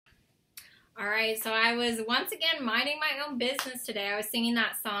All right, so I was once again minding my own business today. I was singing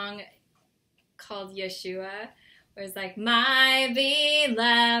that song called Yeshua, where it's like, my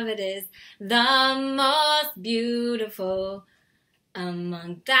beloved is the most beautiful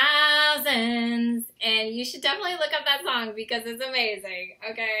among thousands. And you should definitely look up that song because it's amazing,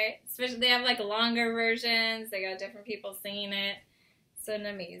 okay? Especially they have like longer versions. They got different people singing it. It's an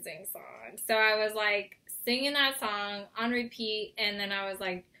amazing song. So I was like singing that song on repeat, and then I was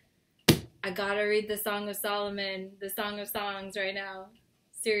like, I gotta read the Song of Solomon, the Song of Songs right now.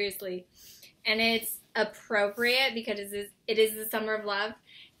 Seriously. And it's appropriate because it is the summer of love.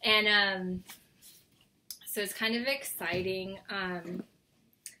 And so it's kind of exciting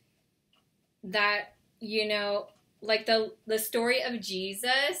that, like the story of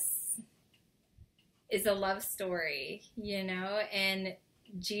Jesus is a love story, and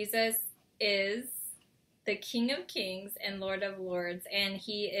Jesus is the King of Kings and Lord of Lords, and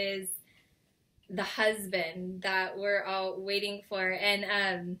he is the husband that we're all waiting for,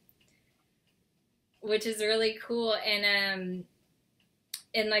 and which is really cool. And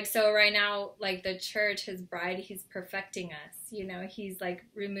like, so right now, like the church, his bride, he's perfecting us, he's like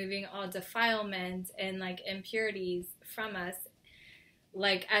removing all defilement and like impurities from us,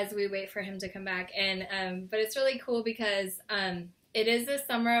 like as we wait for him to come back. And but it's really cool because it is the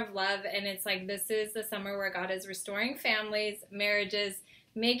summer of love, and it's like this is the summer where God is restoring families, marriages,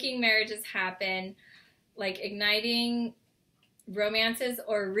 making marriages happen, like igniting romances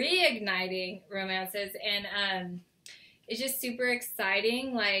or reigniting romances. And it's just super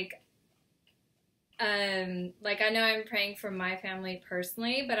exciting. Like I know I'm praying for my family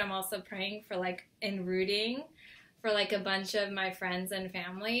personally, but I'm also praying for like and rooting for like a bunch of my friends and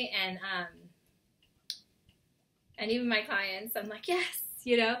family, and even my clients. I'm like, yes,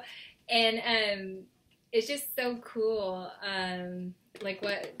 and it's just so cool, like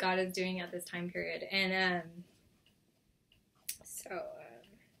what God is doing at this time period. And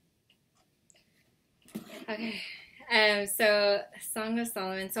okay, so Song of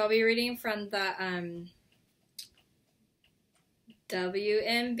Solomon. So I'll be reading from the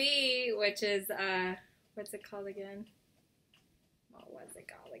WMB, which is what's it called again?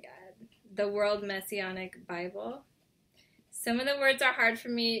 The World Messianic Bible. Some of the words are hard for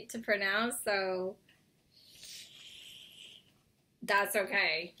me to pronounce, so that's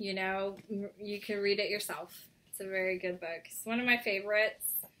okay. You can read it yourself. It's a very good book. It's one of my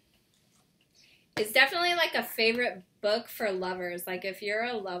favorites. It's definitely like a favorite book for lovers. Like if you're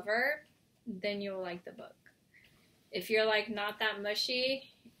a lover, then you'll like the book. If you're like not that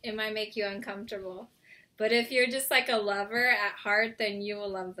mushy, it might make you uncomfortable. But if you're just like a lover at heart, then you will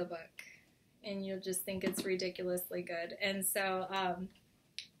love the book. And you'll just think it's ridiculously good. And so,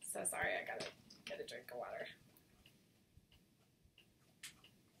 so sorry, I gotta get a drink of water.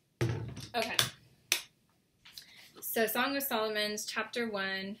 Okay. So Song of Solomon, chapter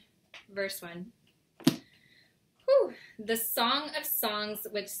 1, verse 1. Whew. The Song of Songs,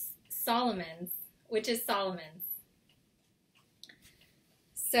 which is Solomon's.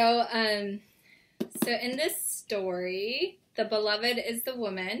 So, so in this story, the beloved is the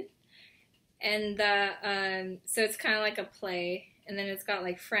woman, and so it's kind of like a play, and then it's got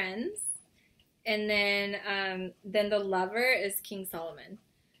like friends, and then the lover is King Solomon.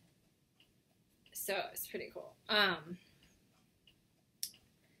 So it's pretty cool.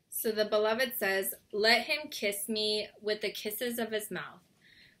 So the beloved says, let him kiss me with the kisses of his mouth,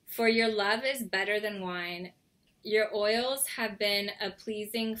 for your love is better than wine. Your oils have been a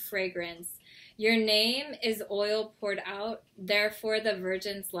pleasing fragrance. Your name is oil poured out, therefore the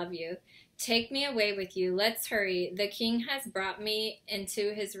virgins love you. Take me away with you. Let's hurry. The king has brought me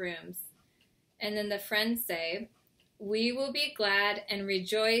into his rooms. And then the friends say, we will be glad and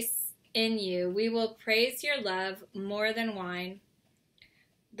rejoice in you. We will praise your love more than wine.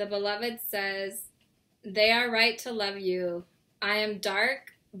 The beloved says, they are right to love you. I am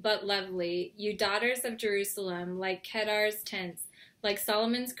dark but lovely. You daughters of Jerusalem, like Kedar's tents, like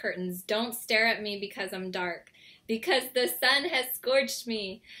Solomon's curtains. Don't stare at me because I'm dark, because the sun has scorched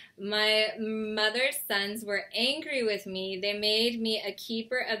me. My mother's sons were angry with me. They made me a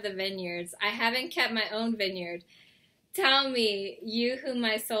keeper of the vineyards. I haven't kept my own vineyard. Tell me, you whom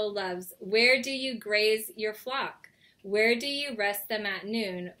my soul loves, where do you graze your flock? Where do you rest them at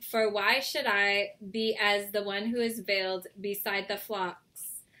noon? For why should I be as the one who is veiled beside the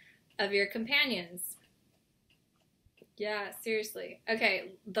flocks of your companions? Yeah, seriously.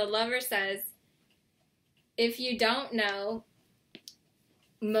 Okay, the lover says, if you don't know,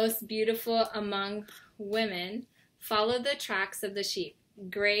 most beautiful among women, follow the tracks of the sheep.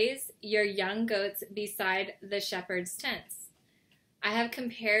 Graze your young goats beside the shepherd's tents. I have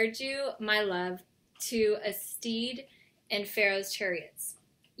compared you, my love, to a steed in Pharaoh's chariots.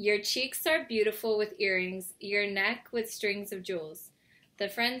 Your cheeks are beautiful with earrings, your neck with strings of jewels. The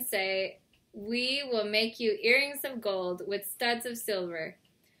friends say, we will make you earrings of gold with studs of silver.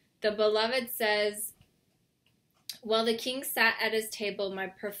 The beloved says, while the king sat at his table, my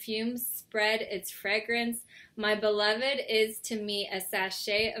perfume spread its fragrance. My beloved is to me a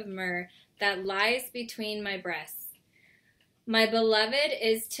sachet of myrrh that lies between my breasts. My beloved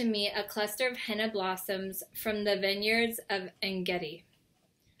is to me a cluster of henna blossoms from the vineyards of En-gedi.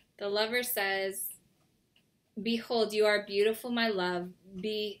 The lover says, behold, you are beautiful, my love.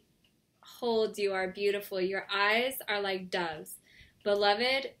 Behold, you are beautiful. Your eyes are like doves. The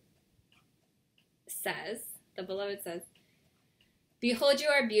beloved says, behold, you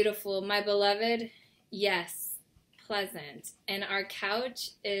are beautiful, my beloved, yes, pleasant, and our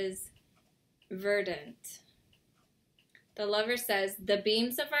couch is verdant. The lover says, the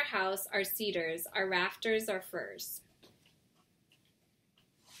beams of our house are cedars, our rafters are firs.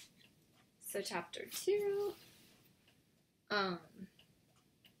 So chapter 2.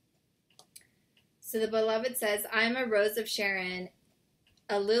 So the beloved says, I am a rose of Sharon,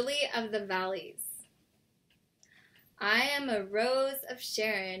 a lily of the valleys. I am a rose of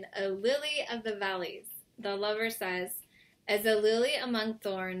Sharon, a lily of the valleys. The lover says, as a lily among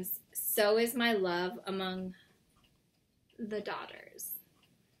thorns, so is my love among the daughters.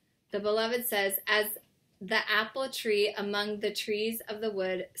 The beloved says, as the apple tree among the trees of the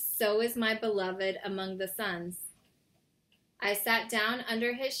wood, so is my beloved among the sons. I sat down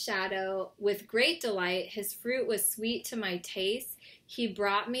under his shadow with great delight. His fruit was sweet to my taste. He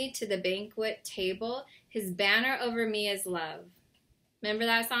brought me to the banquet table. His banner over me is love. Remember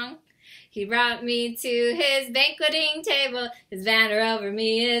that song? He brought me to his banqueting table. His banner over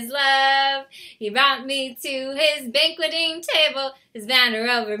me is love. He brought me to his banqueting table. His banner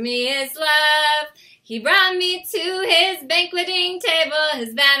over me is love. He brought me to his banqueting table.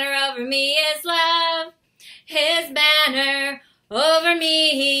 His banner over me is love. His banner over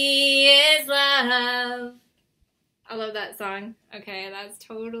me is love. I love that song. Okay, that's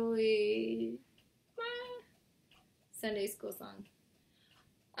totally Sunday school song.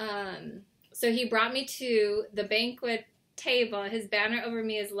 So he brought me to the banquet table. His banner over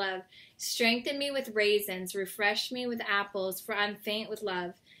me is love. Strengthen me with raisins. Refresh me with apples, for I'm faint with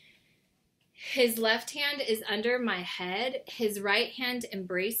love. His left hand is under my head. His right hand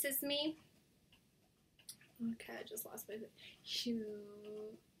embraces me. Okay, I just lost my...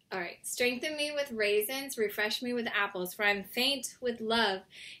 All right. Strengthen me with raisins. Refresh me with apples, for I'm faint with love.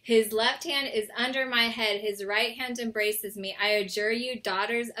 His left hand is under my head. His right hand embraces me. I adjure you,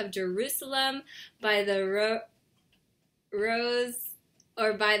 daughters of Jerusalem, by the rose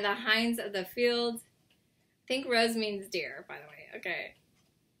or by the hinds of the field. I think rose means deer, by the way. Okay.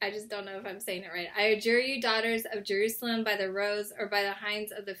 I just don't know if I'm saying it right. I adjure you, daughters of Jerusalem, by the rose or by the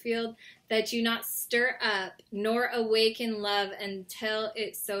hinds of the field, that you not stir up nor awaken love until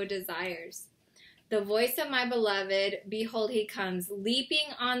it so desires. The voice of my beloved, behold, he comes,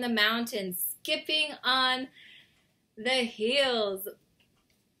 leaping on the mountains, skipping on the hills.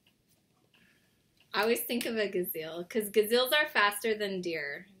 I always think of a gazelle, because gazelles are faster than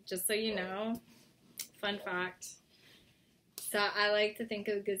deer, just so you know. Fun fact. So I like to think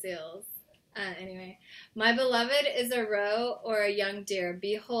of gazelles. Anyway, my beloved is a roe or a young deer.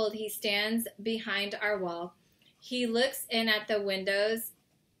 Behold, he stands behind our wall. He looks in at the windows.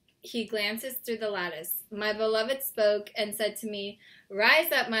 He glances through the lattice. My beloved spoke and said to me,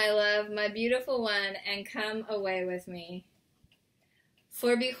 rise up, my love, my beautiful one, and come away with me.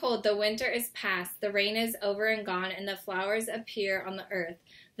 For behold, the winter is past, the rain is over and gone, and the flowers appear on the earth.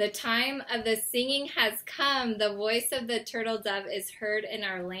 The time of the singing has come. The voice of the turtle dove is heard in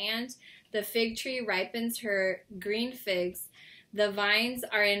our land. The fig tree ripens her green figs. The vines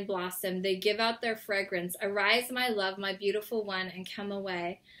are in blossom. They give out their fragrance. Arise, my love, my beautiful one, and come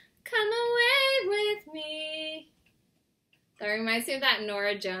away. Come away with me. That reminds me of that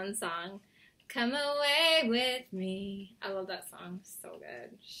Norah Jones song. Come away with me. I love that song. So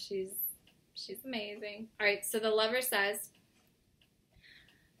good. She's amazing. All right, so the lover says,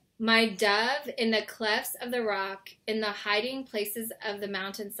 my dove, in the clefts of the rock, in the hiding places of the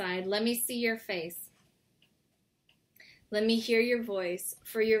mountainside, let me see your face. Let me hear your voice,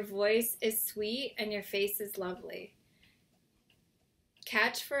 for your voice is sweet and your face is lovely.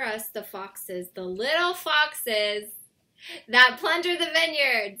 Catch for us the foxes, the little foxes that plunder the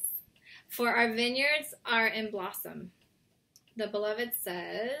vineyards, for our vineyards are in blossom. The beloved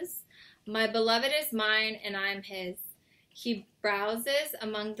says, my beloved is mine and I am his. He browses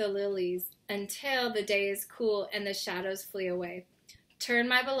among the lilies until the day is cool and the shadows flee away. Turn,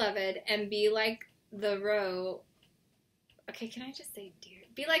 my beloved, and be like the roe. Okay, can I just say deer?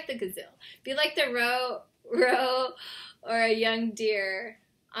 Be like the gazelle. Be like the roe or a young deer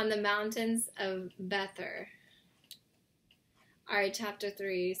on the mountains of Bether. All right, chapter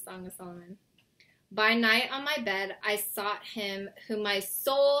 3, Song of Solomon. By night on my bed, I sought him whom my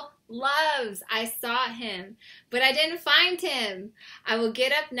soul loves. I sought him, but I didn't find him. I will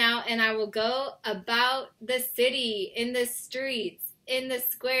get up now and I will go about the city, in the streets, in the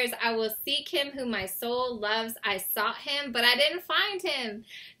squares. I will seek him whom my soul loves. I sought him, but I didn't find him.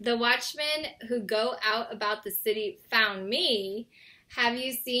 The watchmen who go out about the city found me. Have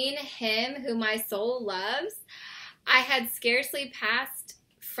you seen him whom my soul loves? I had scarcely passed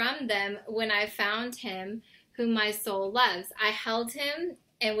from them when I found him whom my soul loves. I held him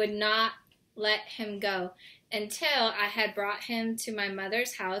and would not let him go until I had brought him to my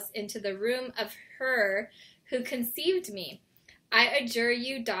mother's house, into the room of her who conceived me. I adjure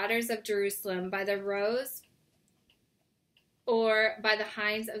you, daughters of Jerusalem, by the roes or by the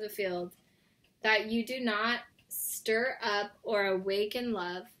hinds of the field, that you do not stir up or awaken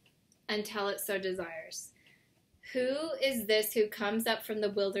love until it so desires. Who is this who comes up from the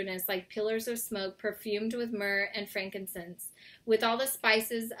wilderness like pillars of smoke, perfumed with myrrh and frankincense, with all the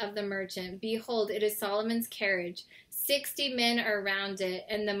spices of the merchant? Behold, it is Solomon's carriage. 60 men are around it,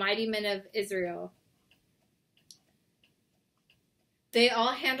 and the mighty men of Israel. They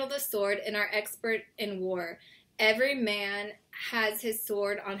all handle the sword and are expert in war. Every man has his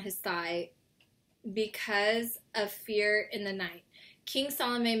sword on his thigh because of fear in the night. King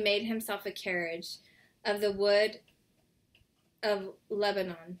Solomon made himself a carriage of the wood of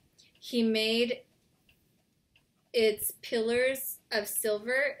Lebanon. He made its pillars of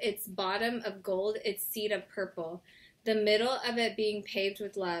silver, its bottom of gold, its seat of purple, the middle of it being paved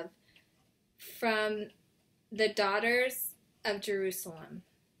with love, from the daughters of Jerusalem.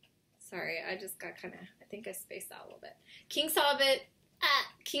 Sorry, I just got I think I spaced out a little bit. King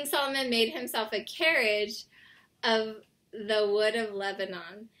Solomon made himself a carriage of the wood of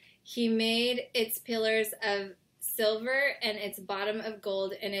Lebanon. He made its pillars of silver and its bottom of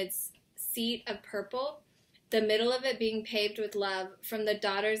gold and its seat of purple, the middle of it being paved with love, from the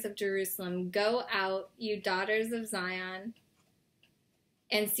daughters of Jerusalem. Go out, you daughters of Zion,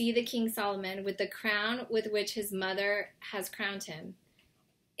 and see the King Solomon with the crown with which his mother has crowned him,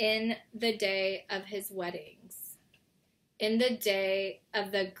 in the day of his weddings, in the day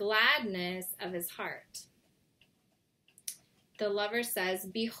of the gladness of his heart. The lover says,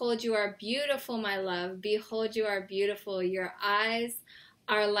 behold, you are beautiful, my love. Behold, you are beautiful. Your eyes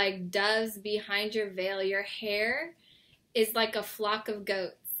are like doves behind your veil. Your hair is like a flock of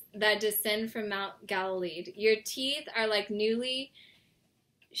goats that descend from Mount Galilee. Your teeth are like newly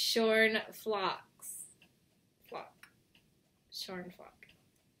shorn flocks. Shorn flock.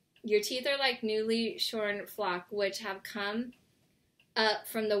 Your teeth are like newly shorn flock, which have come up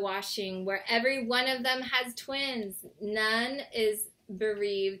from the washing, where every one of them has twins. None is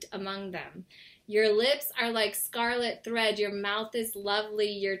bereaved among them. Your lips are like scarlet thread. Your mouth is lovely.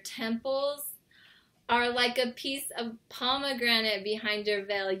 Your temples are like a piece of pomegranate behind your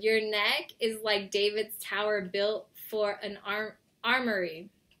veil. Your neck is like David's tower built for an armory,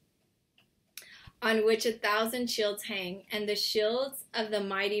 on which 1,000 shields hang, and the shields of the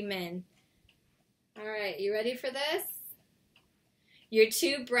mighty men. All right, you ready for this? Your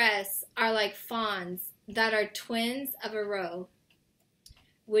two breasts are like fawns that are twins of a roe,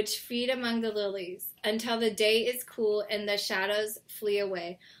 which feed among the lilies, until the day is cool and the shadows flee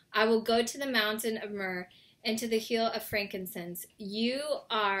away. I will go to the mountain of myrrh and to the hill of frankincense. You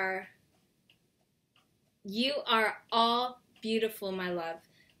are all beautiful, my love.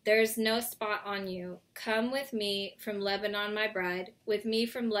 There is no spot on you. Come with me from Lebanon, my bride, with me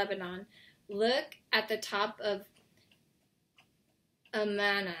from Lebanon. Look at the top of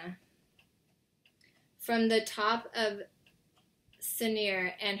Amana, from the top of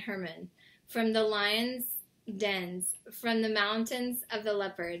Senir and Hermon, from the lions' dens, from the mountains of the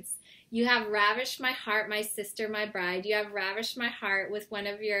leopards. You have ravished my heart, my sister, my bride. You have ravished my heart with one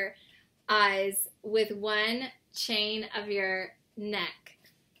of your eyes, with one chain of your neck.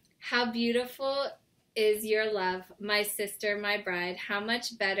 How beautiful is your love, my sister, my bride. How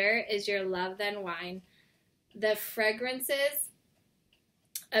much better is your love than wine, the fragrances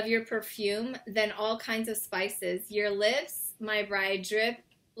of your perfume than all kinds of spices. Your lips, my bride, drip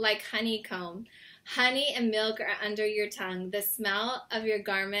like honeycomb. Honey and milk are under your tongue. The smell of your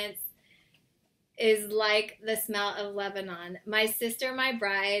garments is like the smell of Lebanon. My sister, my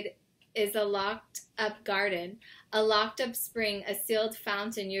bride, is a locked up garden, a locked-up spring, a sealed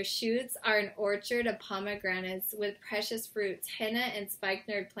fountain. Your shoots are an orchard of pomegranates with precious fruits, henna and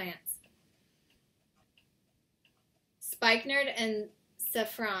spikenard plants. Spikenard and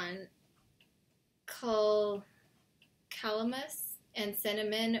saffron, calamus and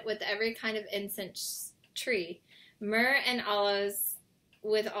cinnamon with every kind of incense tree, myrrh and olives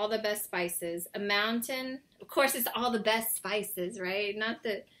with all the best spices. A mountain, of course, it's all the best spices, right? Not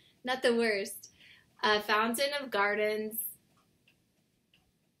the worst. A fountain of gardens,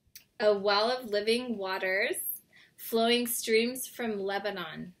 a well of living waters, flowing streams from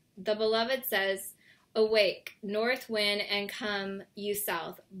Lebanon. The beloved says, awake, north wind, and come, you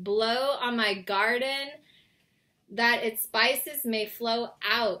south. Blow on my garden, that its spices may flow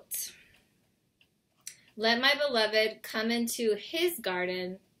out. Let my beloved come into his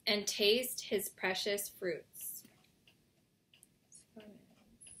garden and taste his precious fruits.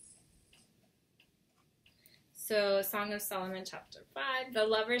 So, Song of Solomon, chapter 5. The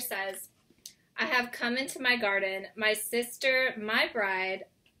lover says, I have come into my garden, my sister, my bride.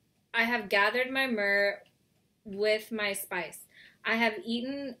 I have gathered my myrrh with my spice. I have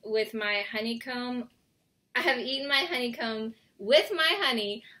eaten with my honeycomb. I have eaten my honeycomb with my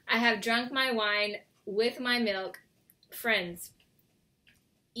honey. I have drunk my wine with my milk. Friends,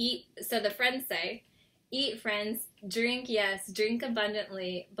 eat. So the friends say, eat, friends. Drink, yes, drink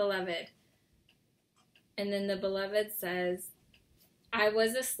abundantly, beloved. And then the beloved says, I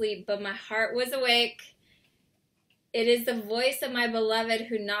was asleep, but my heart was awake. It is the voice of my beloved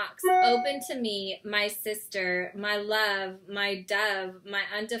who knocks. Open to me, my sister, my love, my dove, my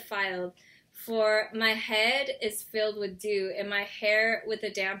undefiled. For my head is filled with dew, and my hair with the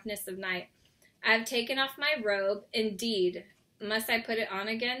dampness of night. I have taken off my robe. Indeed, must I put it on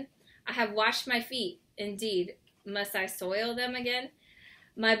again? I have washed my feet. Indeed, must I soil them again?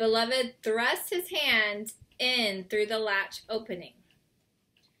 My beloved thrust his hand in through the latch opening.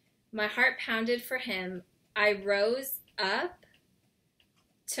 My heart pounded for him. I rose up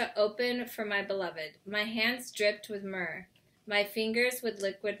to open for my beloved. My hands dripped with myrrh, my fingers with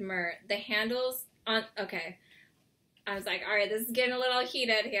liquid myrrh. The handles on, okay. I was like, all right, this is getting a little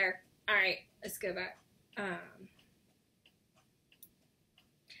heated here. All right, let's go back.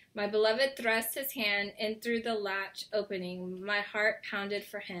 My beloved thrust his hand in through the latch opening. My heart pounded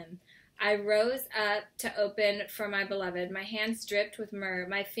for him. I rose up to open for my beloved. My hands dripped with myrrh,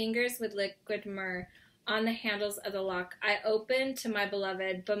 my fingers with liquid myrrh on the handles of the lock. I opened to my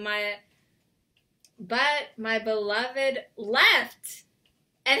beloved, but my beloved left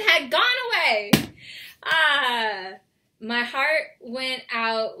and had gone away. My heart went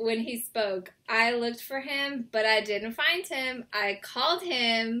out when he spoke. I looked for him, but I didn't find him. I called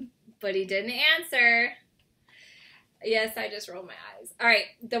him, but he didn't answer. Yes, I just rolled my eyes. All right,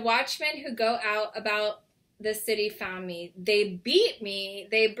 the watchmen who go out about the city found me. They beat me,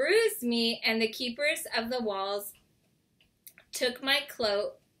 they bruised me, and the keepers of the walls took my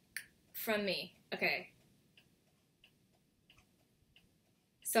cloak from me. Okay.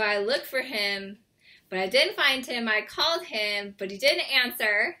 So I looked for him, but I didn't find him. I called him, but he didn't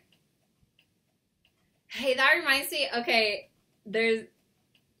answer. Hey, that reminds me, okay, there's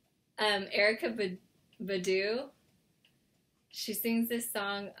Erykah Badu. She sings this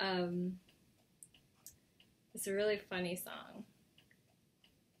song, it's a really funny song.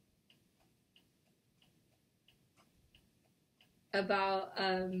 About,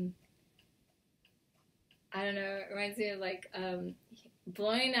 I don't know, it reminds me of like,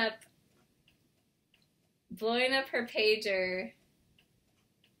 blowing up her pager.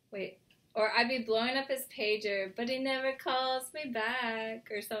 Wait, or I'd be blowing up his pager, but he never calls me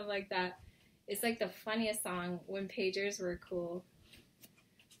back, or something like that. It's like the funniest song when pagers were cool.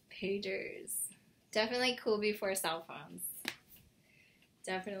 Pagers. Definitely cool before cell phones.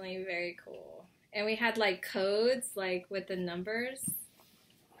 Definitely very cool. And we had like codes, like with the numbers.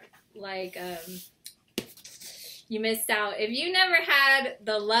 Like, you missed out. If you never had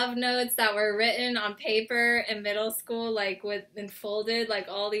the love notes that were written on paper in middle school, like with and folded, like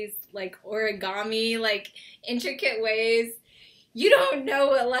all these like origami, like intricate ways, you don't know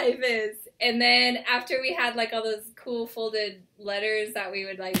what life is. And then after we had like all those cool folded letters that we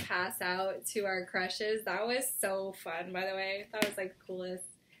would like pass out to our crushes, that was so fun, by the way. That was like the coolest.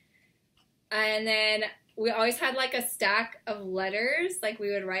 And then we always had like a stack of letters like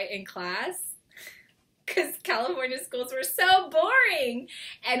we would write in class, because California schools were so boring,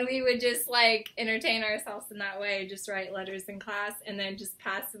 and we would just like entertain ourselves in that way, just write letters in class and then just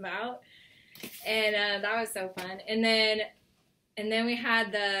pass them out. And that was so fun. And then we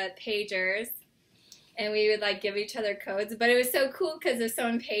had the pagers, and we would like give each other codes, but it was so cool because if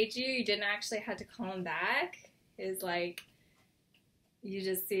someone paged you, you didn't actually have to call them back. is like, you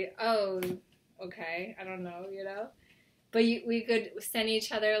just see, oh, okay, I don't know, you know? But we could send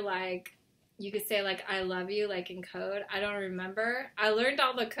each other, like, you could say, like, I love you, like, in code. I don't remember. I learned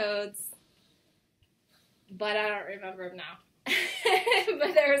all the codes, but I don't remember them now.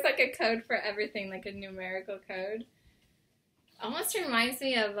 But there was, like, a code for everything, like a numerical code. Almost reminds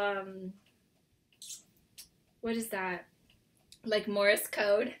me of, what is that? Like Morse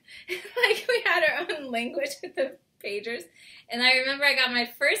code. Like, we had our own language with the pagers. And I remember I got my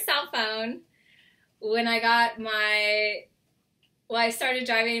first cell phone when I got I started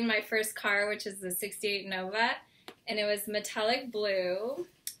driving my first car, which is the 68 Nova, and it was metallic blue,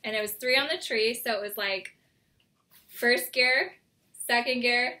 and it was 3 on the tree, so it was like first gear, second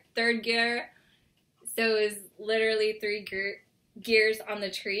gear, third gear, so it was literally 3 gears on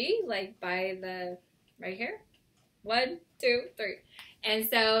the tree, like by the, right here, 1, 2, 3. And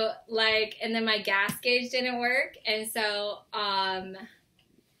so, like, and then my gas gauge didn't work, and so,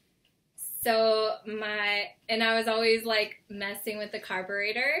 and I was always, like, messing with the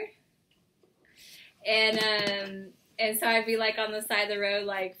carburetor, and so I'd be, like, on the side of the road,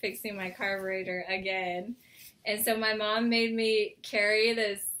 like, fixing my carburetor again, and so my mom made me carry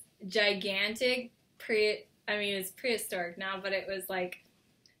this gigantic, it's prehistoric now, but it was, like,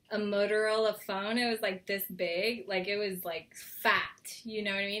 a Motorola phone. It was, like, this big, like, it was, like, fat, you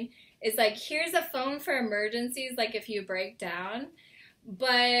know what I mean? It's, like, here's a phone for emergencies, like, if you break down,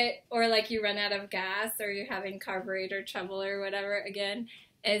 or, like, you run out of gas, or you're having carburetor trouble or whatever again,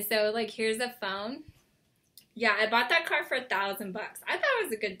 and so, like, here's a phone. Yeah, I bought that car for $1,000. I thought it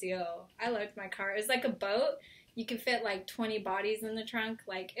was a good deal. I loved my car. It was like a boat. You could fit, like, 20 bodies in the trunk.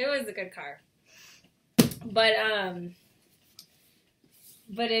 Like, it was a good car. But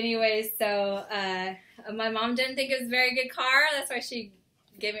anyway, so my mom didn't think it was a very good car. That's why she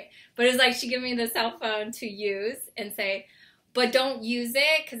gave me, but it was like she gave me the cell phone to use and say, but don't use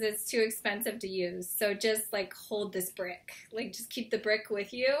it because it's too expensive to use. So just, like, hold this brick. Like, just keep the brick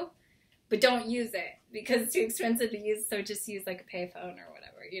with you, but don't use it because it's too expensive to use. So just use, like, a payphone or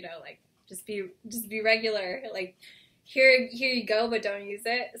whatever, you know, like, just be regular. Like, here you go, but don't use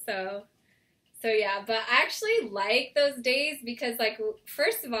it. So yeah, but I actually like those days because, like,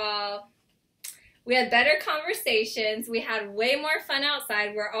 first of all, we had better conversations. We had way more fun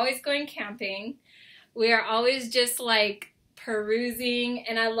outside. We're always going camping. We are always just, like, perusing,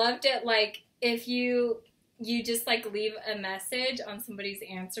 and I loved it, like, if you just, like, leave a message on somebody's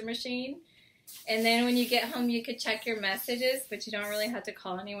answer machine, and then when you get home you could check your messages, but you don't really have to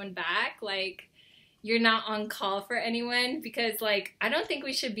call anyone back. Like, you're not on call for anyone, because, like, I don't think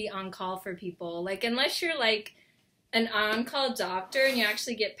we should be on call for people. Like, unless you're, like, an on-call doctor and you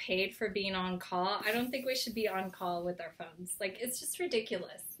actually get paid for being on call, I don't think we should be on call with our phones. Like, it's just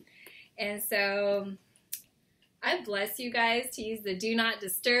ridiculous. And so I bless you guys to use the Do Not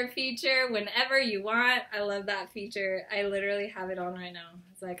Disturb feature whenever you want. I love that feature. I literally have it on right now.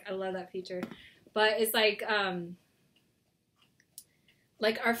 It's like, I love that feature. But it's like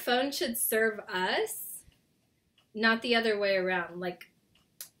our phone should serve us, not the other way around. Like,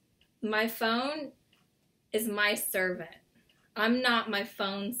 my phone is my servant. I'm not my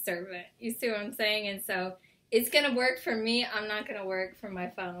phone's servant. You see what I'm saying? And so it's going to work for me. I'm not going to work for my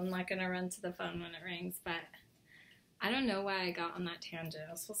phone. I'm not going to run to the phone when it rings. But I don't know why I got on that tangent.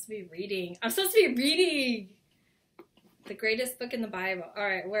 I was supposed to be reading. I'm supposed to be reading the greatest book in the Bible. All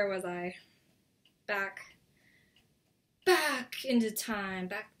right, where was I? Back into time.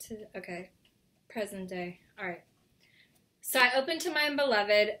 Okay, present day. All right. So I opened to my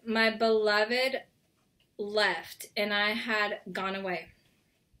beloved. My beloved left, and I had gone away.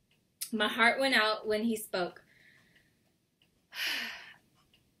 My heart went out when he spoke.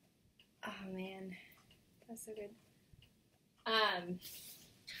 Oh, man. That's so good.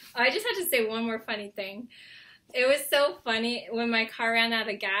 I just had to say one more funny thing. It was so funny when my car ran out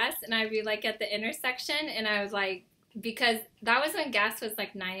of gas, and I'd be, like, at the intersection, and I was like, because that was when gas was,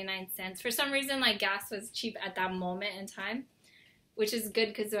 like, 99 cents. For some reason, like, gas was cheap at that moment in time, which is good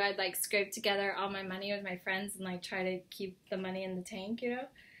because I'd, like, scrape together all my money with my friends and, like, try to keep the money in the tank, you know?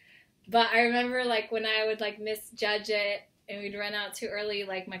 But I remember, like, when I would, like, misjudge it and we'd run out too early,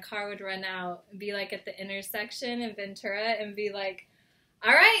 like, my car would run out and be, like, at the intersection in Ventura and be like,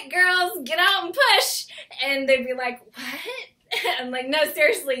 all right, girls, get out and push. And they'd be like, what? I'm like, no,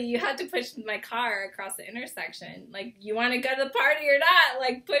 seriously, you had to push my car across the intersection. Like, you want to go to the party or not?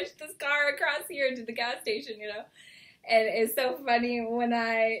 Like, push this car across here to the gas station, you know? And it's so funny when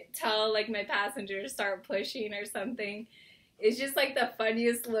I tell, like, my passengers to start pushing or something. It's just, like, the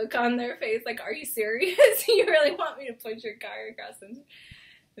funniest look on their face. Like, are you serious? You really want me to push your car across them?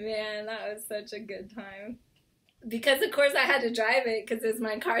 Man, that was such a good time. because of course I had to drive it because it was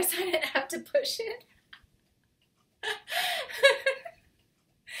my car, so I didn't have to push it.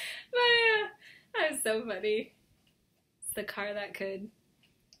 But yeah, that was so funny. It's the car that could.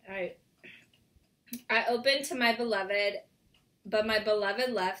 All right. I opened to my beloved, but my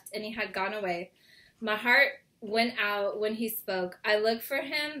beloved left, and he had gone away. My heart went out when he spoke. I looked for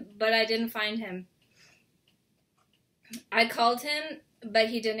him, but I didn't find him. I called him, but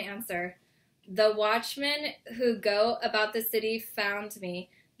he didn't answer. The watchmen who go about the city found me.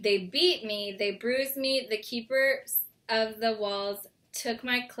 They beat me, they bruised me. The keepers of the walls took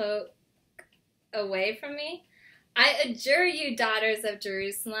my cloak away from me. I adjure you, daughters of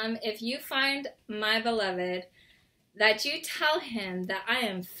Jerusalem, if you find my beloved, that you tell him that I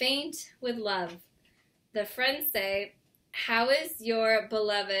am faint with love. The friends say, how is your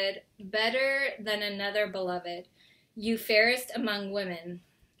beloved better than another beloved? You fairest among women.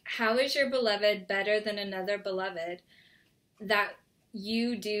 How is your beloved better than another beloved, that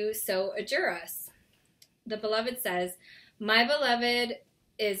you do so adjure us? The beloved says, my beloved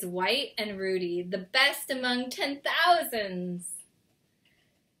is white and ruddy, the best among 10,000s.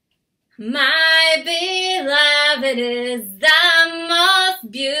 My beloved is the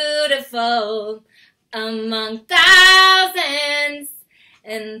most beautiful among thousands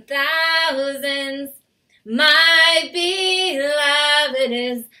and thousands. My beloved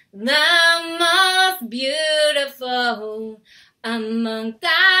is the most beautiful among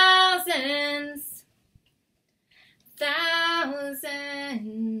thousands. Thousands.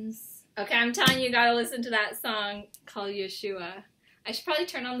 Okay, I'm telling you, you gotta listen to that song called Yeshua. I should probably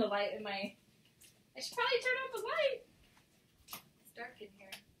turn on the light in my... I should probably turn on the light. It's dark in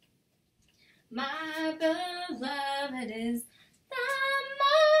here. My beloved is the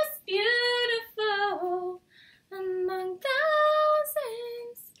most beautiful among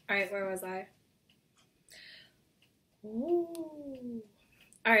thousands. Alright, where was I? Ooh.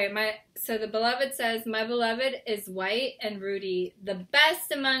 Alright, so the beloved says, my beloved is white and ruddy, the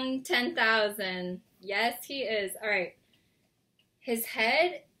best among 10,000. Yes, he is. Alright. His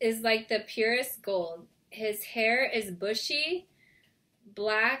head is like the purest gold. His hair is bushy,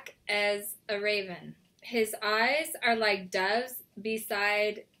 black as a raven. His eyes are like doves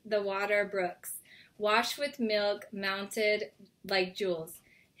beside the water brooks, washed with milk, mounted like jewels.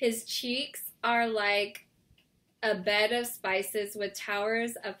 His cheeks are like a bed of spices with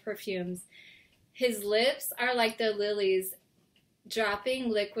towers of perfumes. His lips are like the lilies dropping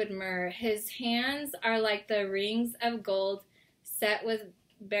liquid myrrh. His hands are like the rings of gold set with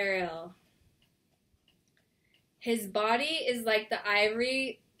beryl. His body is like the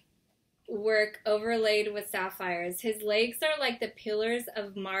ivory work overlaid with sapphires. His legs are like the pillars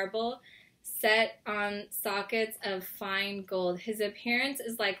of marble set on sockets of fine gold. His appearance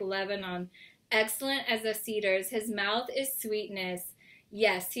is like Lebanon, excellent as the cedars. His mouth is sweetness.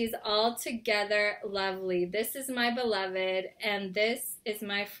 Yes, he's altogether lovely. This is my beloved, and this is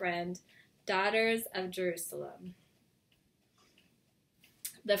my friend, daughters of Jerusalem.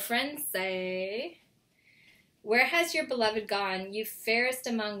 The friends say, where has your beloved gone, you fairest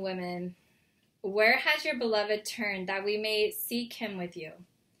among women? Where has your beloved turned, that we may seek him with you?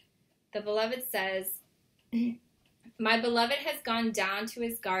 The beloved says, my beloved has gone down to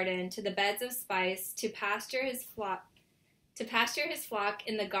his garden, to the beds of spice, to pasture his flock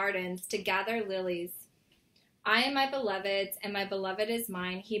in the gardens, to gather lilies. I am my beloved's, and my beloved is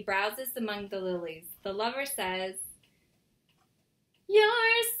mine. He browses among the lilies. The lover says,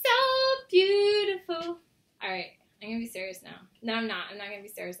 you're so beautiful. All right, I'm going to be serious now. No, I'm not. I'm not going to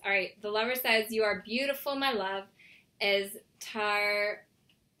be serious. All right, the lover says, you are beautiful, my love, as Tarzah.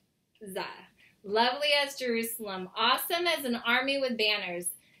 Lovely as Jerusalem, awesome as an army with banners.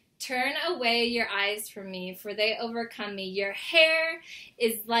 Turn away your eyes from me, for they overcome me. Your hair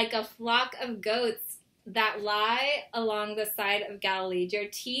is like a flock of goats that lie along the side of Galilee. Your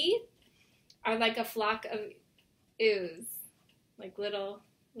teeth are like a flock of ewes, like little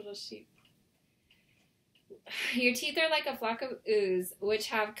sheep. Your teeth are like a flock of ewes, which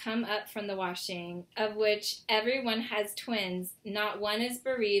have come up from the washing, of which everyone has twins. Not one is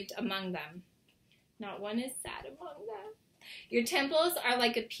bereaved among them. Not one is sad among them. Your temples are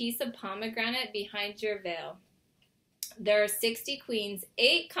like a piece of pomegranate behind your veil. There are 60 queens,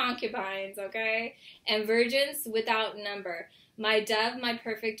 8 concubines, okay, and virgins without number. My dove, my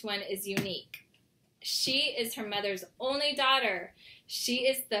perfect one, is unique. She is her mother's only daughter. She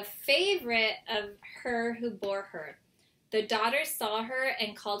is the favorite of her who bore her. The daughters saw her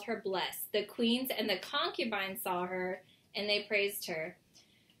and called her blessed. The queens and the concubines saw her, and they praised her.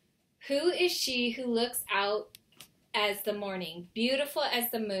 Who is she who looks out as the morning, beautiful as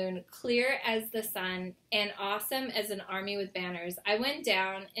the moon, clear as the sun, and awesome as an army with banners. I went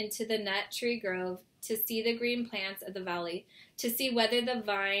down into the nut tree grove to see the green plants of the valley, to see whether the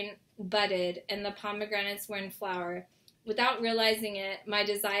vine budded and the pomegranates were in flower. Without realizing it, my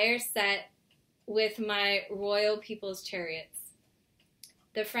desire set with my royal people's chariots.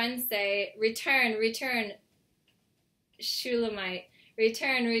 The friends say, "Return, return, Shulamite.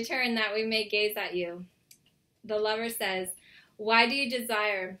 Return, return, that we may gaze at you." The lover says, "Why do you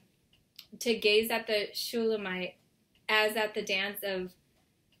desire to gaze at the Shulamite as at the dance of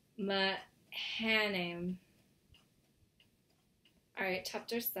Mahanaim?" All right,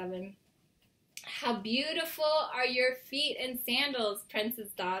 chapter 7. How beautiful are your feet in sandals,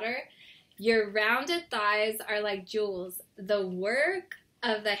 prince's daughter. Your rounded thighs are like jewels, the work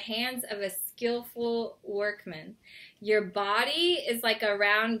of the hands of a skillful workman. Your body is like a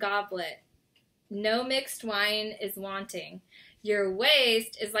round goblet. No mixed wine is wanting. Your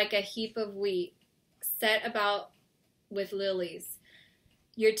waist is like a heap of wheat, set about with lilies.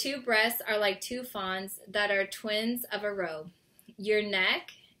 Your two breasts are like two fawns that are twins of a roe. Your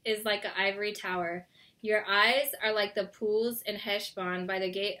neck is like an ivory tower. Your eyes are like the pools in Heshbon by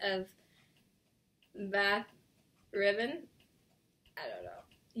the gate of Bath Ribbon. I don't know.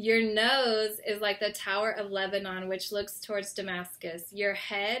 Your nose is like the tower of Lebanon, which looks towards Damascus. Your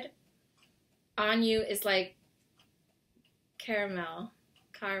head on you is like caramel.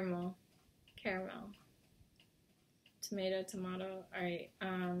 Tomato. All right.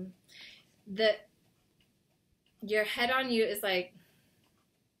 Your head on you is like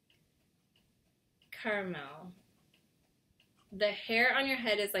caramel. The hair on your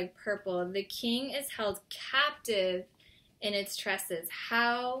head is like purple. The king is held captive in its tresses.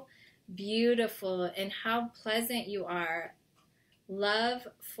 How beautiful and how pleasant you are. Love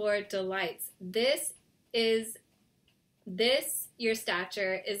for delights. This your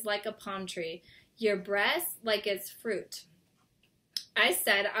stature is like a palm tree, your breast like its fruit. I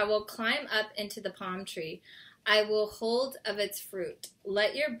said, I will climb up into the palm tree. I will hold of its fruit.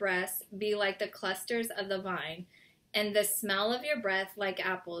 Let your breasts be like the clusters of the vine, and the smell of your breath like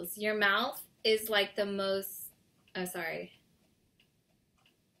apples. Your mouth is like the most... Oh, sorry.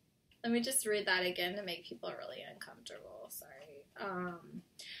 Let me just read that again to make people really uncomfortable. Sorry.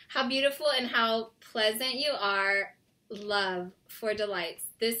 How beautiful and how pleasant you are, love for delights.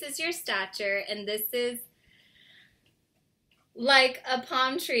 This is your stature, and this is like a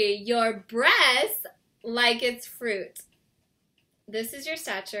palm tree. Your breast like its fruit. This is your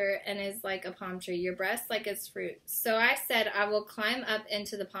stature and is like a palm tree. Your breast like its fruit. So I said, I will climb up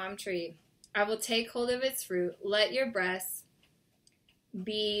into the palm tree. I will take hold of its fruit. Let your breasts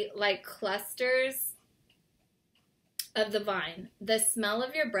be like clusters of the vine. The smell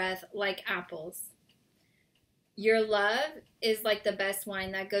of your breath like apples. Your love is like the best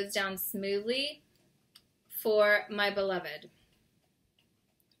wine that goes down smoothly for my beloved,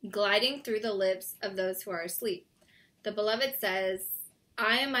 gliding through the lips of those who are asleep. The beloved says,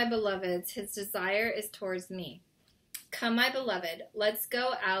 I am my beloved's. His desire is towards me. Come, my beloved, let's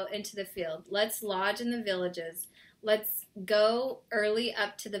go out into the field. Let's lodge in the villages. Let's go early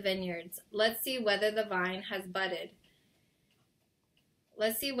up to the vineyards. Let's see whether the vine has budded.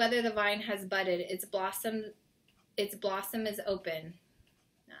 Let's see whether the vine has budded. Its blossom is open.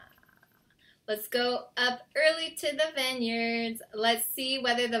 Let's go up early to the vineyards. Let's see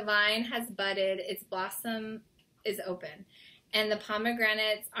whether the vine has budded. Its blossom is open, and the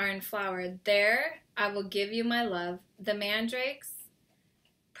pomegranates are in flower. There I will give you my love. The mandrakes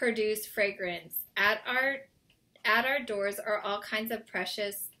produce fragrance. At our doors are all kinds of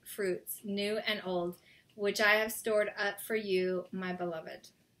precious fruits, new and old, which I have stored up for you, my beloved.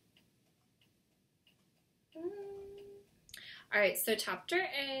 All right, so chapter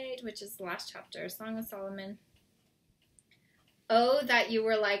 8, which is the last chapter, Song of Solomon. Oh, that you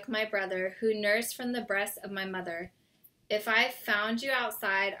were like my brother, who nursed from the breast of my mother. If I found you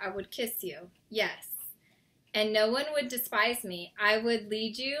outside, I would kiss you. Yes. And no one would despise me. I would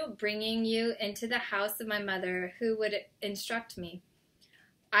lead you, bringing you into the house of my mother, who would instruct me.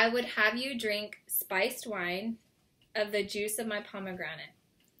 I would have you drink spiced wine of the juice of my pomegranate.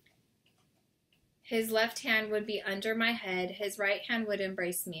 His left hand would be under my head. His right hand would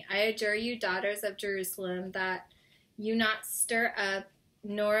embrace me. I adjure you, daughters of Jerusalem, that you not stir up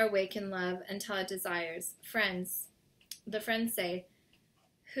nor awaken love until it desires. Friends, the friends say,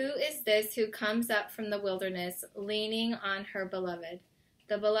 who is this who comes up from the wilderness, leaning on her beloved?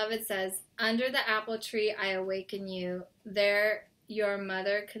 The beloved says, under the apple tree I awaken you. There your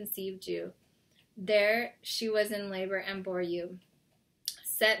mother conceived you. There she was in labor and bore you.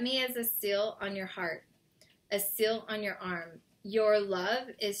 Set me as a seal on your heart, a seal on your arm. Your love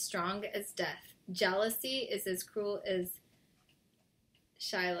is strong as death. Jealousy is as cruel as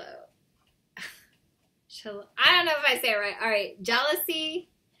Shiloh. I don't know if I say it right. All right. Jealousy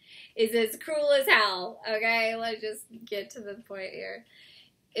is as cruel as hell. Okay, let's just get to the point here.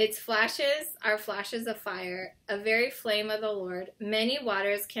 Its flashes are flashes of fire, a very flame of the Lord. Many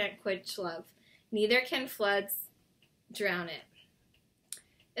waters can't quench love, neither can floods drown it.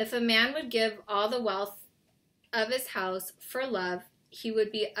 If a man would give all the wealth of his house for love, he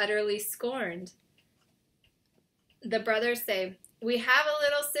would be utterly scorned. The brothers say, "We have a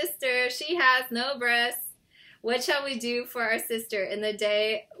little sister. She has no breasts. What shall we do for our sister in the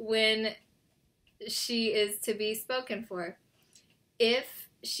day when she is to be spoken for? If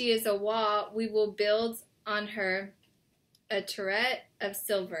she is a wall, we will build on her a turret of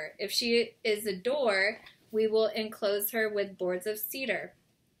silver. If she is a door, we will enclose her with boards of cedar."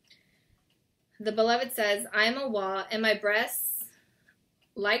 The beloved says, "I am a wall, and my breasts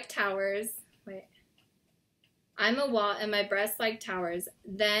like towers." I'm a wall, and my breasts like towers.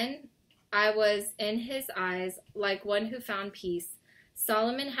 Then I was in his eyes like one who found peace.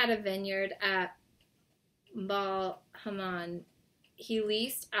 Solomon had a vineyard at Baal Hamon. He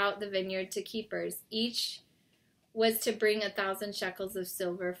leased out the vineyard to keepers. Each was to bring 1,000 shekels of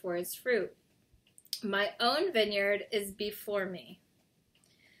silver for its fruit. My own vineyard is before me.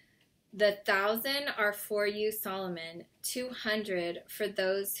 The 1,000 are for you, Solomon, 200 for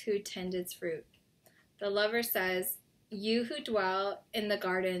those who tend its fruit. The lover says, "You who dwell in the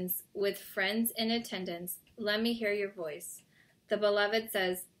gardens with friends in attendance, let me hear your voice." The beloved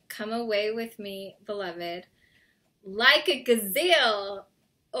says, "Come away with me, beloved, like a gazelle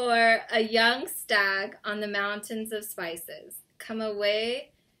or a young stag on the mountains of spices. Come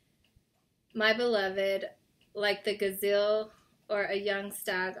away, my beloved, like the gazelle or a young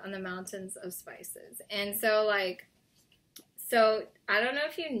stag on the mountains of spices." And so, I don't know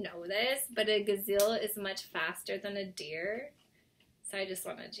if you know this, but a gazelle is much faster than a deer. So I just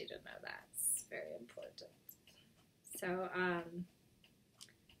wanted you to know that. It's very important. So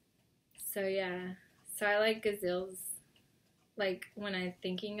yeah. So I like gazelles, like, when I'm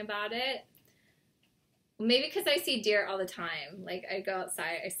thinking about it. Maybe because I see deer all the time. Like, I go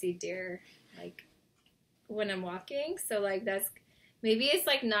outside, I see deer, like, when I'm walking. So, like, that's, maybe it's,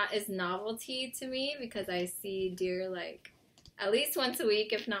 like, not as novelty to me because I see deer, like, at least once a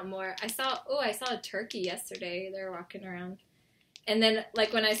week, if not more. I saw a turkey yesterday. They were walking around. And then,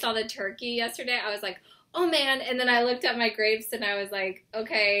 like, when I saw the turkey yesterday, I was like, oh, man. And then I looked at my grapes, and I was like,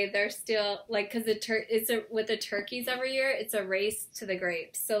 okay, they're still, like, because with the turkeys every year, it's a race to the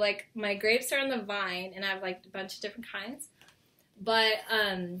grapes. So, like, my grapes are on the vine, and I have, like, a bunch of different kinds. But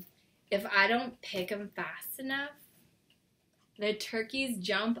if I don't pick them fast enough, the turkeys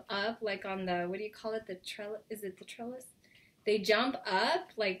jump up, like, on the, what do you call it, the trellis? Is it the trellis? They jump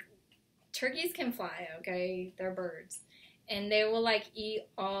up, like, turkeys can fly, okay? They're birds. And they will, like, eat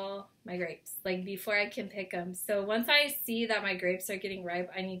all my grapes, like, before I can pick them. So once I see that my grapes are getting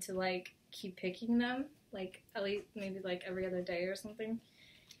ripe, I need to, like, keep picking them, like, at least maybe, like, every other day or something.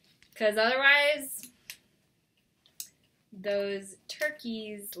 Because otherwise, those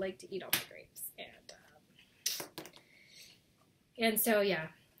turkeys like to eat all my grapes. And so, yeah,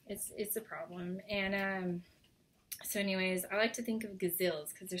 it's a problem. And, so anyways, I like to think of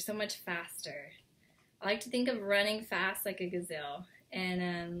gazelles because they're so much faster. I like to think of running fast like a gazelle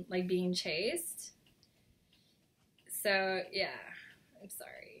and like being chased. So yeah, I'm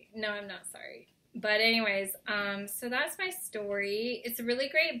sorry. No, I'm not sorry. But anyways, so that's my story. It's a really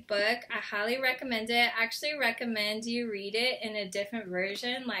great book. I highly recommend it. I actually recommend you read it in a different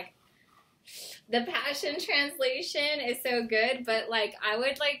version. Like, the Passion Translation is so good, but like I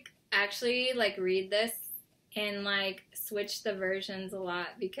would like actually like read this and like switch the versions a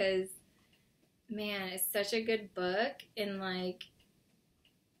lot because, man, it's such a good book, and like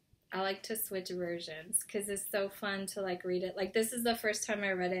I like to switch versions because it's so fun to like read it. Like, this is the first time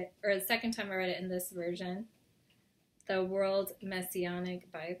I read it, or the second time I read it in this version, the World Messianic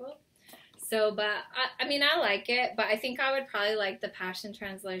Bible. So, but I mean, I like it, but I think I would probably like the Passion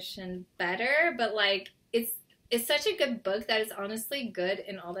Translation better. But like, it's such a good book that it's honestly good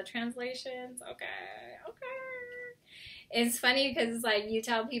in all the translations. Okay. It's funny because it's like you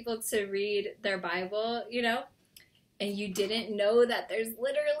tell people to read their Bible, you know, and you didn't know that there's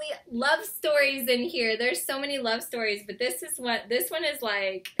literally love stories in here. There's so many love stories, but this one is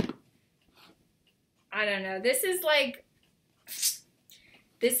like, I don't know. This is like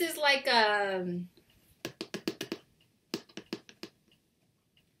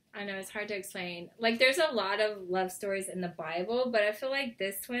I know it's hard to explain. Like, there's a lot of love stories in the Bible, but I feel like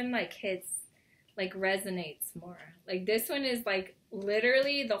this one like hits like resonates more. Like this one is like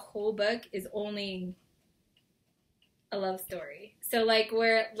literally the whole book is only a love story. So like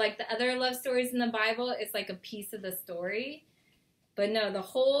where like the other love stories in the Bible is like a piece of the story. But no, the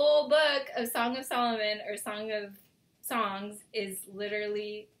whole book of Song of Solomon or Song of Songs is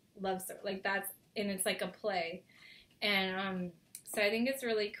literally love story. Like that's, and it's like a play. And so I think it's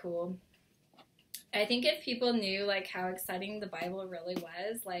really cool. I think if people knew like how exciting the Bible really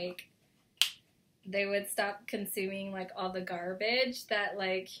was, like they would stop consuming like all the garbage that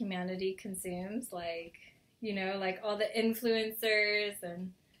like humanity consumes, like, you know, like all the influencers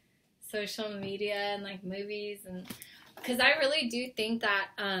and social media and like movies. And because I really do think that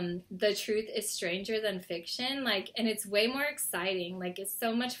the truth is stranger than fiction, like, and it's way more exciting. Like it's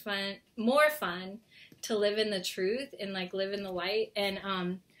so much fun, more fun to live in the truth and like live in the light.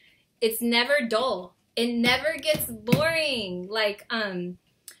 And it's never dull. It never gets boring. Like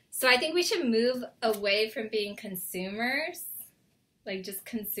so I think we should move away from being consumers, like just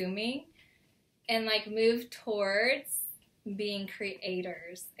consuming, and like move towards being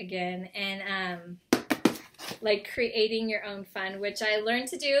creators again, and like creating your own fun, which I learned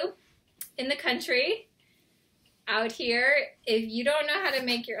to do in the country. Out here, if you don't know how to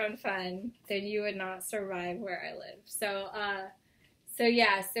make your own fun, then you would not survive where I live. So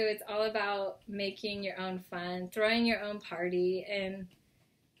yeah, so it's all about making your own fun, throwing your own party, and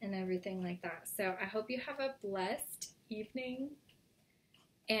everything like that. So I hope you have a blessed evening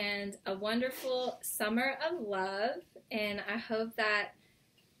and a wonderful summer of love. And I hope that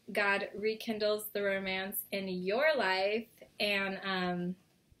God rekindles the romance in your life, and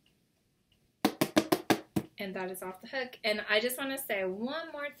that is off the hook. And I just want to say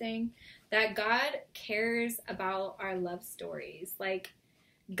one more thing, that God cares about our love stories. Like,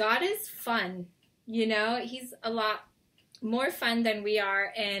 God is fun, you know? He's a lot more fun than we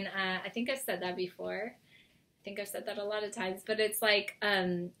are, and I think I've said that before. I think I've said that a lot of times, but it's like,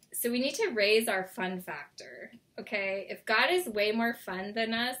 so we need to raise our fun factor, okay? If God is way more fun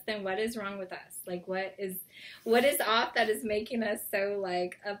than us, then what is wrong with us? Like, what is off that is making us so,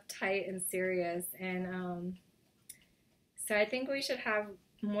 like, uptight and serious? And so I think we should have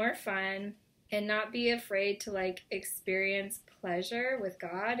more fun and not be afraid to, like, experience pleasure with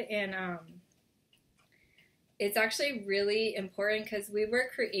God. And it's actually really important because we were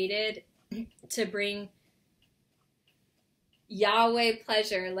created to bring Yahweh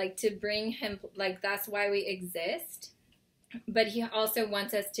pleasure, like to bring him, like that's why we exist. But he also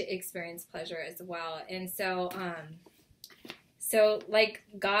wants us to experience pleasure as well. And so like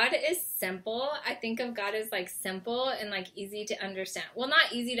God is simple. I think of God as like simple and like easy to understand. Well,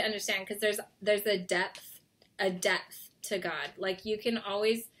 not easy to understand because there's a depth to God. Like you can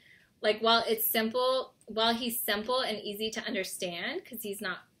always, like while he's simple and easy to understand because he's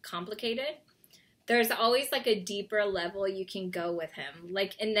not complicated, there's always like a deeper level you can go with him.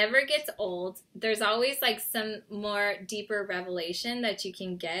 Like it never gets old. There's always like some more deeper revelation that you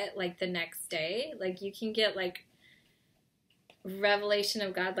can get like the next day. Like you can get like revelation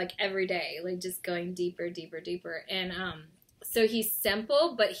of God like every day, like just going deeper. And so he's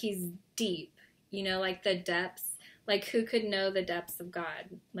simple, but he's deep, you know, like the depths. Like who could know the depths of God?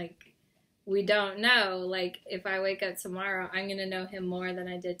 Like we don't know. Like if I wake up tomorrow, I'm going to know him more than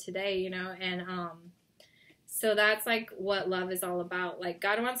I did today, you know? And so that's like what love is all about. Like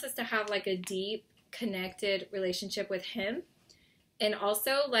God wants us to have like a deep connected relationship with him, and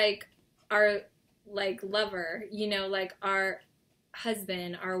also like our like lover, you know, like our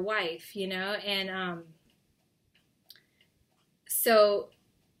husband, our wife, you know? And so,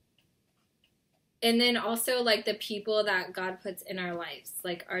 and then also like the people that God puts in our lives,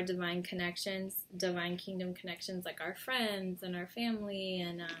 like our divine connections, divine kingdom connections, like our friends and our family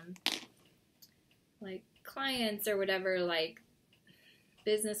and like clients or whatever, like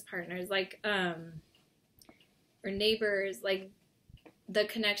business partners, like or neighbors, like the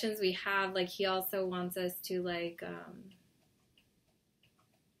connections we have. Like he also wants us to like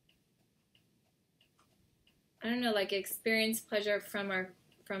I don't know, like experience pleasure from our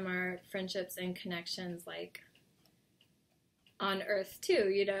friendships and connections, like on earth too,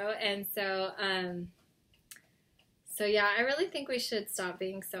 you know? And so so yeah, I really think we should stop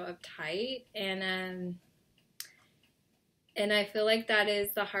being so uptight, and I feel like that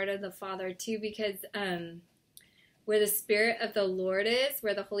is the heart of the Father too, because where the Spirit of the Lord is,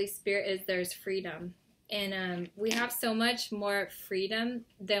 where the Holy Spirit is, there's freedom. And we have so much more freedom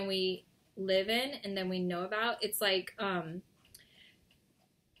than we live in and than we know about. It's like that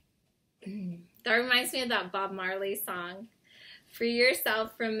reminds me of that Bob Marley song, Free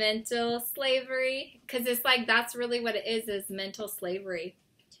Yourself from Mental Slavery, because it's like that's really what it is mental slavery.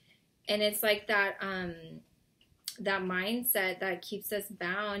 And it's like that mindset that keeps us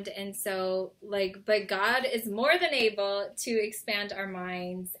bound. And so like, but God is more than able to expand our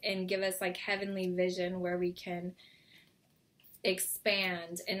minds and give us like heavenly vision where we can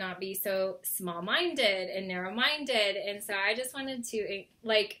expand and not be so small-minded and narrow-minded. And so I just wanted to,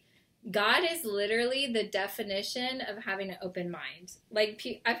 like, God is literally the definition of having an open mind.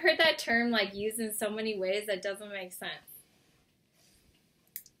 Like, I've heard that term like used in so many ways that doesn't make sense.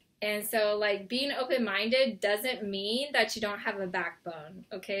 And so, like, being open-minded doesn't mean that you don't have a backbone,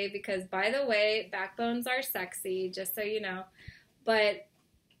 okay? Because, by the way, backbones are sexy, just so you know. But,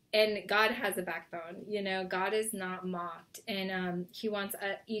 and God has a backbone, you know. God is not mocked. And he wants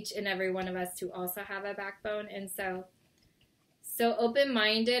each and every one of us to also have a backbone. And so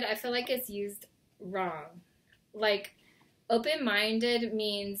open-minded, I feel like it's used wrong. Like, open-minded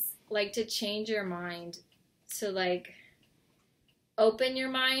means, like, to change your mind to, like, open your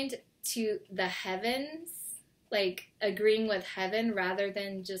mind to the heavens, like agreeing with heaven rather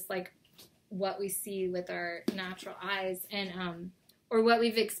than just like what we see with our natural eyes and or what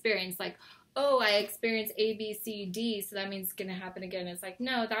we've experienced, like, oh, I experienced A, B, C, D, so that means it's gonna happen again. It's like,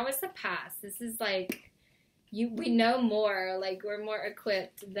 no, that was the past. This is like we know more, like we're more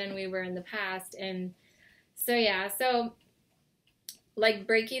equipped than we were in the past. And so yeah, so like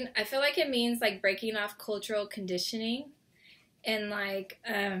I feel like it means like breaking off cultural conditioning and like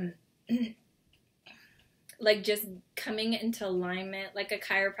like just coming into alignment, like a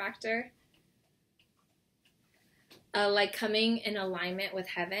chiropractor, like coming in alignment with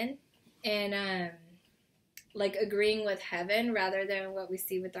heaven and like agreeing with heaven rather than what we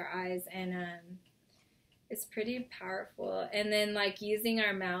see with our eyes. And it's pretty powerful. And then like using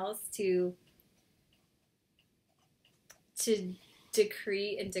our mouths to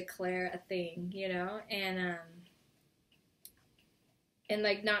decree and declare a thing, you know, and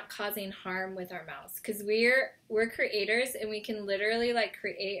like not causing harm with our mouths, because we're creators and we can literally like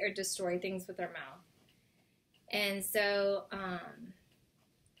create or destroy things with our mouth. And so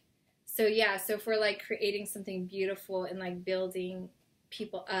yeah, so if we're like creating something beautiful and like building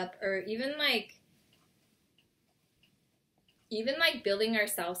people up, or even like building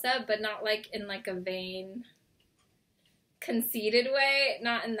ourselves up, but not like in like a vain, conceited way,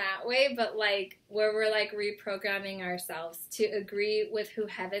 not in that way, but like where we're like reprogramming ourselves to agree with who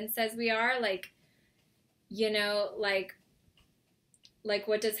heaven says we are, like, you know, like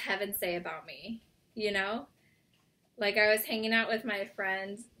what does heaven say about me, you know? Like I was hanging out with my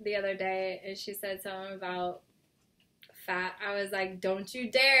friend the other day and she said something about fat. I was like, don't you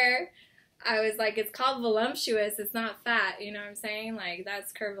dare. I was like, it's called voluptuous, it's not fat, you know what I'm saying? Like,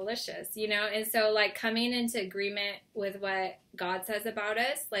 that's curvilicious, you know? And so, like, coming into agreement with what God says about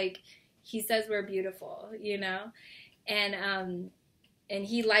us, like, he says we're beautiful, you know? And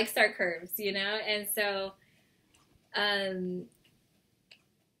he likes our curves, you know? And so,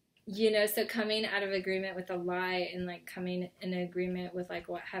 you know, so coming out of agreement with a lie and, like, coming in agreement with, like,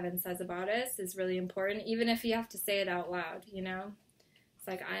 what heaven says about us is really important, even if you have to say it out loud, you know? It's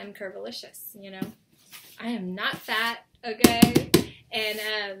like, I am curvilicious, you know? I am not fat, okay?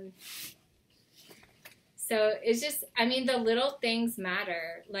 And so it's just, I mean, the little things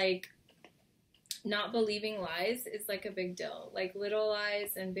matter. Like, not believing lies is like a big deal. Like, little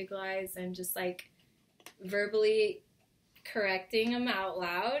lies and big lies and just like verbally correcting them out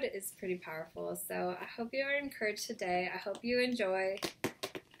loud is pretty powerful. So I hope you are encouraged today. I hope you enjoy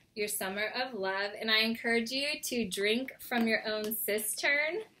your summer of love, and I encourage you to drink from your own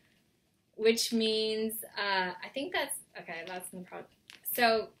cistern, which means I think that's in the problem.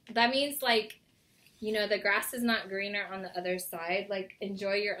 So that means, like, you know, the grass is not greener on the other side. Like,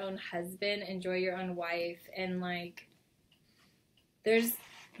 enjoy your own husband, enjoy your own wife, and like there's,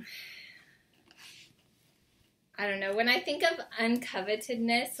 I don't know, when I think of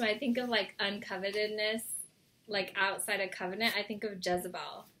uncovetedness, when I think of like uncovetedness, like outside of covenant, I think of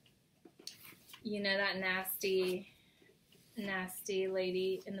Jezebel. You know, that nasty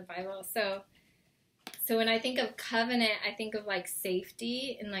lady in the Bible. So when I think of covenant, I think of like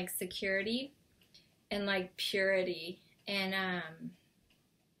safety and like security and like purity. And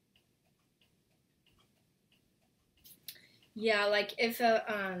yeah, like if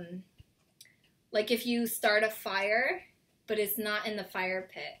you start a fire, but it's not in the fire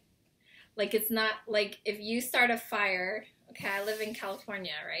pit. Like, it's not like if you start a fire, okay, I live in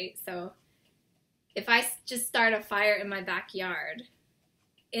California, right? So if I just start a fire in my backyard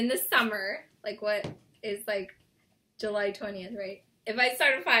in the summer, like what is like July 20th, right? If I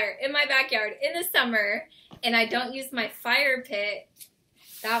start a fire in my backyard in the summer and I don't use my fire pit,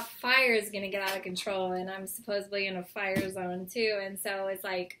 that fire is going to get out of control, and I'm supposedly in a fire zone too. And so it's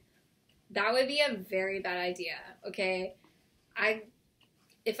like, That would be a very bad idea, okay?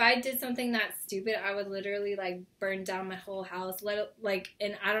 If I did something that stupid, I would literally, like, burn down my whole house,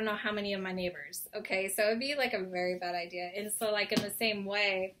 and I don't know how many of my neighbors, okay? So it would be, like, a very bad idea. And so, like, in the same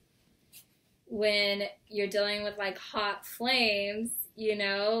way, when you're dealing with, like, hot flames, you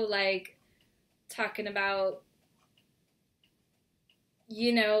know, like, talking about,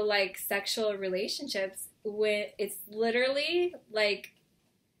 you know, like, sexual relationships, when it's literally, like,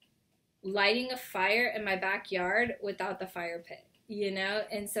 lighting a fire in my backyard without the fire pit, you know?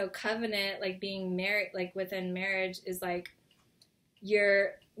 And so covenant, like, being married, like, within marriage is, like,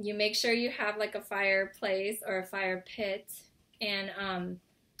 you make sure you have, like, a fireplace or a fire pit, and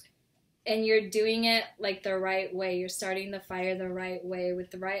you're doing it, like, the right way. You're starting the fire the right way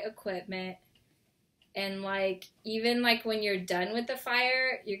with the right equipment. And, like, even, like, when you're done with the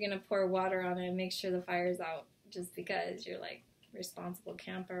fire, you're going to pour water on it and make sure the fire's out, just because you're, like, responsible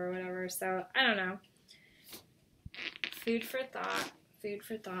camper or whatever. So, I don't know. Food for thought. Food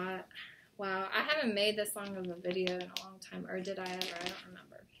for thought. Wow, I haven't made this long of a video in a long time. Or did I ever? I don't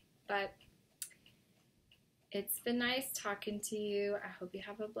remember. But it's been nice talking to you. I hope you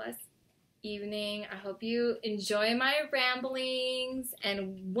have a blessed evening. I hope you enjoy my ramblings.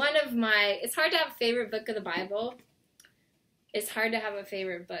 And it's hard to have a favorite book of the Bible. It's hard to have a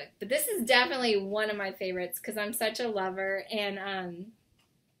favorite book, but this is definitely one of my favorites because I'm such a lover, and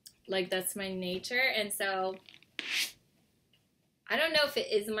like, that's my nature. And so I don't know if it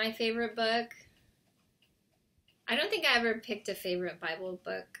is my favorite book. I don't think I ever picked a favorite Bible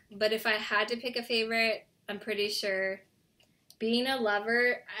book, but if I had to pick a favorite, I'm pretty sure, being a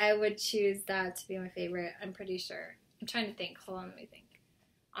lover, I would choose that to be my favorite. I'm pretty sure. I'm trying to think. Hold on, let me think.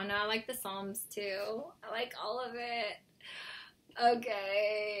 Oh no, I like the Psalms too. I like all of it.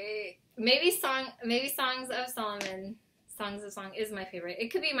 Okay. Maybe Songs of Solomon. Songs of Song is my favorite. It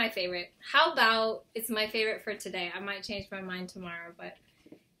could be my favorite. How about it's my favorite for today? I might change my mind tomorrow, but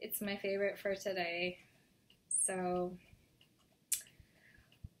it's my favorite for today. So,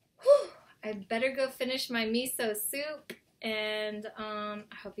 I better go finish my miso soup. And I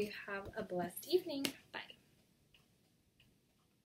hope you have a blessed evening.